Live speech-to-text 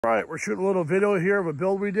All right, we're shooting a little video here of a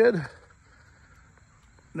build we did.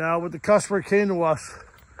 Now, when the customer came to us,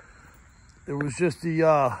 it was just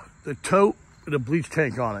the tote and a bleach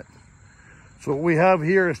tank on it. So what we have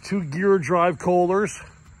here is 2 gear drive Kohlers,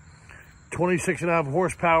 26.5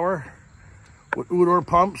 horsepower with Udor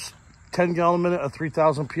pumps, 10 gallon a minute at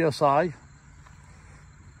 3,000 PSI.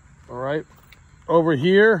 All right, over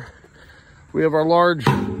here, we have our large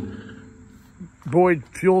Boyd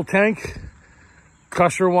fuel tank.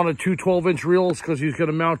 Customer wanted 2 12-inch reels because he's going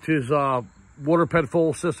to mount his water ped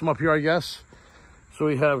full system up here, I guess. So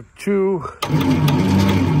we have 2.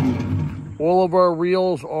 All of our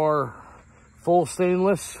reels are full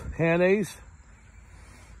stainless Han-As.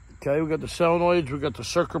 Okay, we got the solenoids, we got the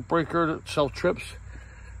circuit breaker that self trips,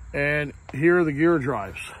 and here are the gear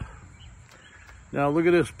drives. Now look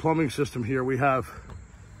at this plumbing system here. We have,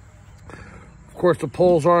 of course, the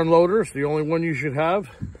poles are unloaders, the only one you should have.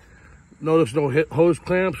 Notice no hose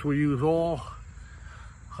clamps. We use all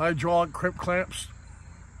hydraulic crimp clamps.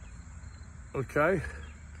 Okay.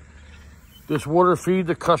 This water feed,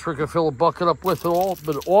 the customer can fill a bucket up with it all,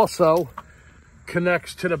 but it also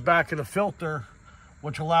connects to the back of the filter,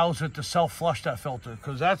 which allows it to self-flush that filter,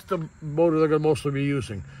 because that's the motor they're going to mostly be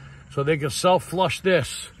using. So they can self-flush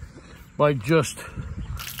this by just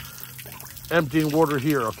emptying water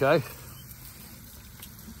here, okay?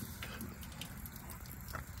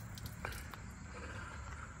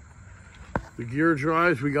 The gear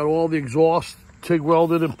drives, we got all the exhaust TIG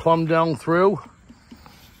welded and plumbed down through.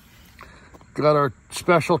 Got our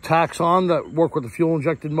special tacks on that work with the fuel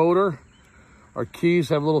injected motor. Our keys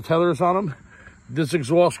have little tethers on them. This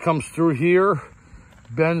exhaust comes through here,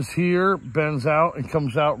 bends out, and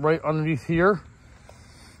comes out right underneath here.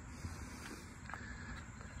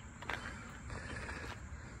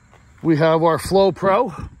 We have our Flow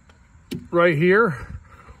Pro right here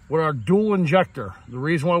with our dual injector. The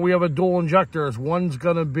reason why we have a dual injector is one's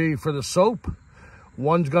gonna be for the soap,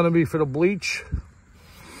 one's gonna be for the bleach,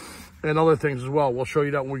 and other things as well. We'll show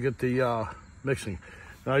you that when we get the mixing.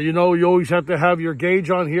 Now, you know, you always have to have your gauge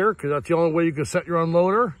on here, because that's the only way you can set your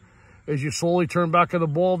unloader, is you slowly turn back on the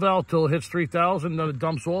ball valve till it hits 3,000, then it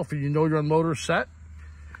dumps off, and you know your unloader's set.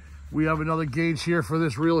 We have another gauge here for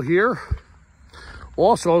this reel here.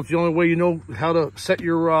 Also, it's the only way you know how to set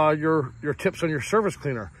your tips on your surface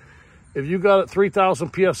cleaner. If you got it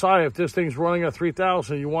 3,000 PSI, if this thing's running at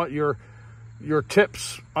 3,000, you want your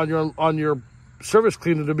tips on your surface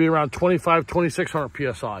cleaner to be around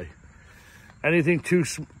 2,600 PSI. Anything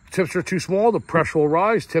tips are too small, the pressure will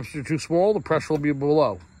rise. Tips are too small, the pressure will be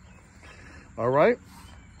below. All right.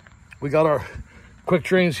 We got our quick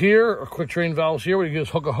drains here, or quick drain valves here, where you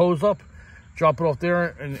just hook a hose up, drop it off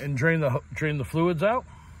there, and drain the fluids out.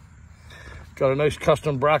 Got a nice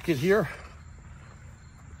custom bracket here.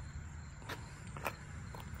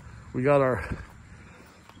 We got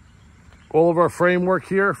all of our framework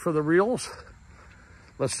here for the reels.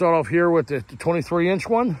 Let's start off here with the 23-inch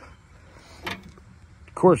one.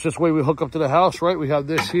 Of course, this way we hook up to the house, right? We have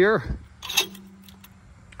this here.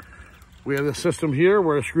 We have the system here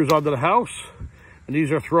where it screws onto the house. And these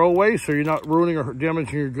are throwaways, so you're not ruining or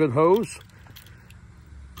damaging your good hose.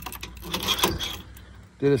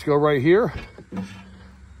 They just go right here.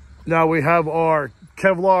 Now we have our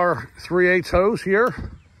Kevlar 3/8 hose here.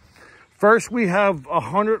 First, we have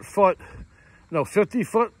 50 foot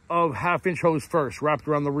of 1/2-inch hose first, wrapped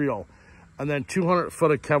around the reel, and then 200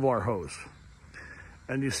 foot of Kevlar hose.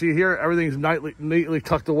 And you see here, everything's neatly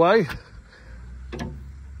tucked away.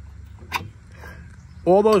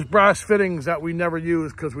 All those brass fittings that we never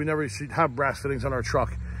use, because we never have brass fittings on our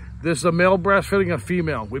truck. This is a male brass fitting, a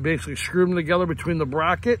female. We basically screwed them together between the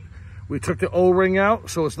bracket. We took the O-ring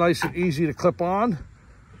out, so it's nice and easy to clip on.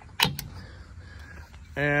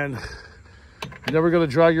 And you're never gonna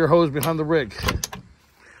drag your hose behind the rig.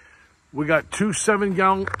 We got 2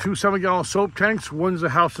 7-gallon soap tanks. One's a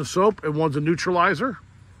house of soap and one's a neutralizer.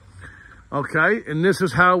 Okay, and this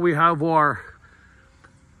is how we have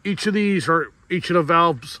each of the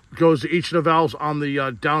valves goes to each of the valves on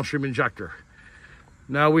the downstream injector.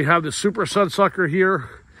 Now we have the Super Sunsucker here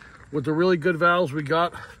with the really good valves we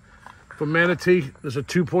got from Manatee. There's a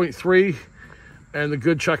 2.3 and the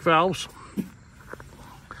good check valves.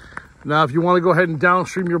 Now, if you want to go ahead and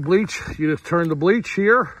downstream your bleach, you just turn the bleach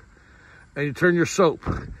here and you turn your soap.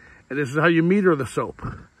 And this is how you meter the soap.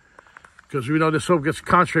 Because we know the soap gets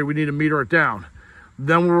concentrated, we need to meter it down.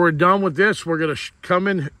 Then when we're done with this, we're going to come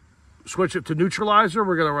in, switch it to neutralizer.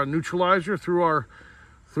 We're going to run neutralizer through our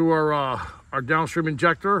downstream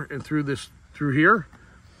injector and through here.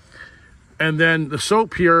 And then the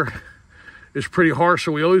soap here is pretty harsh,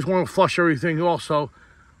 so we always want to flush everything also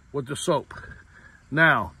with the soap.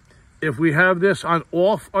 Now, if we have this on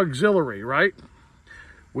off auxiliary, right?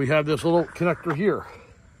 We have this little connector here.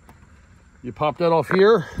 You pop that off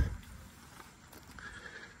here.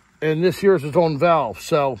 And this here is its own valve.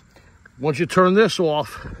 So once you turn this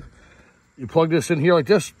off, you plug this in here like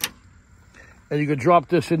this. And you can drop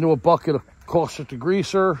this into a bucket of caustic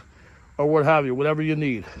degreaser or what have you, whatever you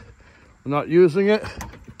need. We're not using it.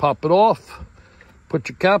 You pop it off, put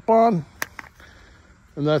your cap on,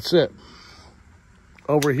 and that's it.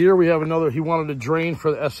 Over here, we have another, he wanted a drain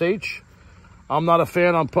for the SH. I'm not a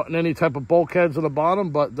fan on putting any type of bulkheads on the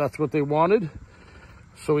bottom, but that's what they wanted.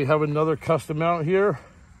 So we have another custom mount here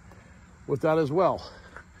with that as well.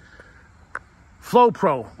 Flow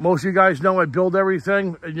Pro. Most of you guys know I build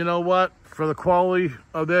everything, and you know what? For the quality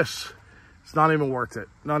of this, it's not even worth it.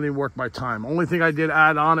 Not even worth my time. Only thing I did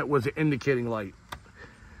add on it was the indicating light.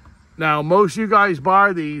 Now, most of you guys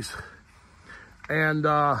buy these, and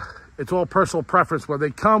it's all personal preference. Where they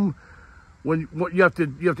come, when what you have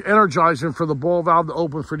to energize them for the ball valve to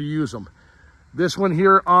open for to use them. This one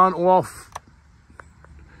here, on off.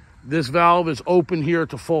 This valve is open here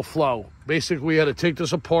to full flow. Basically, we had to take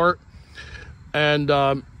this apart, and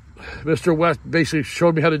Mr. West basically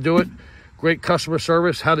showed me how to do it. Great customer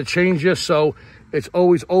service, how to change this so it's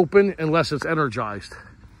always open unless it's energized.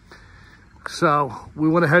 So we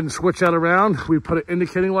went ahead and switched that around. We put an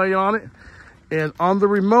indicating light on it. And on the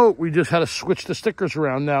remote, we just had to switch the stickers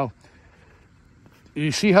around. Now,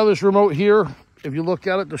 you see how this remote here, if you look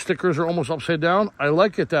at it, the stickers are almost upside down. I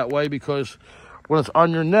like it that way because when it's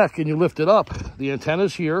on your neck and you lift it up, the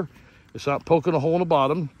antenna's here. It's not poking a hole in the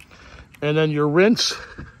bottom. And then your rinse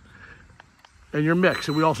and your mix.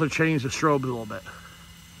 And we also changed the strobes a little bit.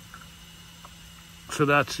 So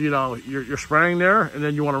that's, you know, you're spraying there, and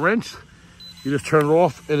then you want to rinse. You just turn it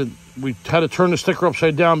off, and we had to turn the sticker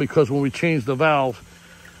upside down because when we changed the valve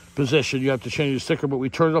position, you have to change the sticker, but we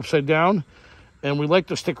turned it upside down. And we like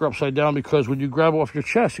the sticker upside down because when you grab off your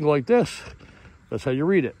chest and go like this, that's how you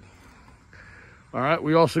read it. All right,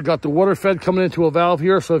 we also got the water fed coming into a valve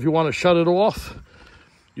here, so if you want to shut it off,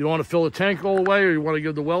 you don't want to fill the tank all the way, or you want to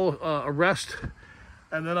give the well a rest.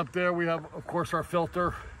 And then up there we have, of course, our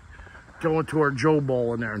filter going to our Joe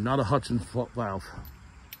bowl in there, not a Hudson valve.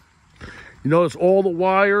 You notice all the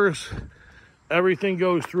wires, everything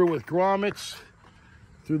goes through with grommets,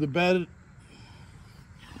 through the bed.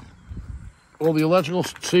 All the electrical,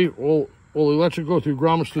 see, all the electrical go through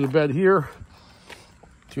grommets through the bed here.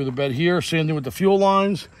 Same thing with the fuel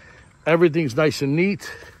lines. Everything's nice and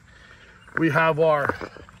neat. We have our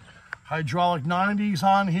hydraulic 90s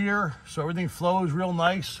on here, so everything flows real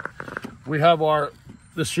nice. We have our,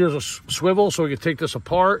 this here's a swivel, so we can take this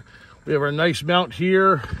apart. We have our nice mount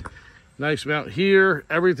here, nice mount here.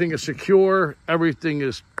 Everything is secure. Everything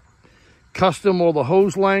is custom, all the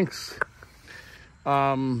hose lengths.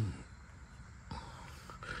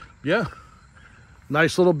 Yeah,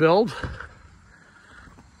 nice little build.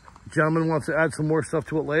 Gentleman wants to add some more stuff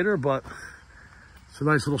to it later, but it's a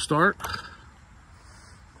nice little start.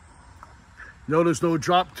 Notice no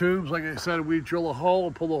drop tubes. Like I said, we drill a hole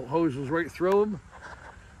and pull the hoses right through them.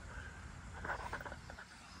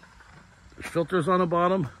 There's filters on the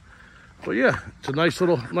bottom. But yeah, it's a nice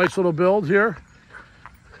little build here.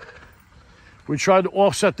 We tried to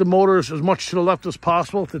offset the motors as much to the left as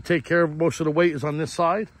possible to take care of most of the weight is on this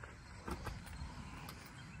side.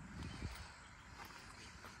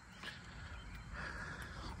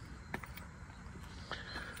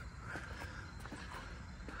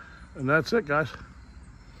 And that's it, guys.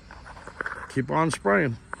 Keep on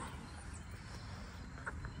spraying.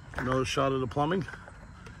 Another shot of the plumbing.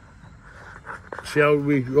 See how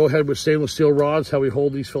we go ahead with stainless steel rods, how we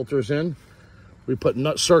hold these filters in. We put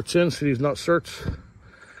nut certs in, see these nut certs?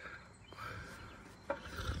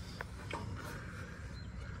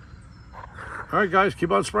 All right, guys, keep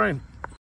on spraying.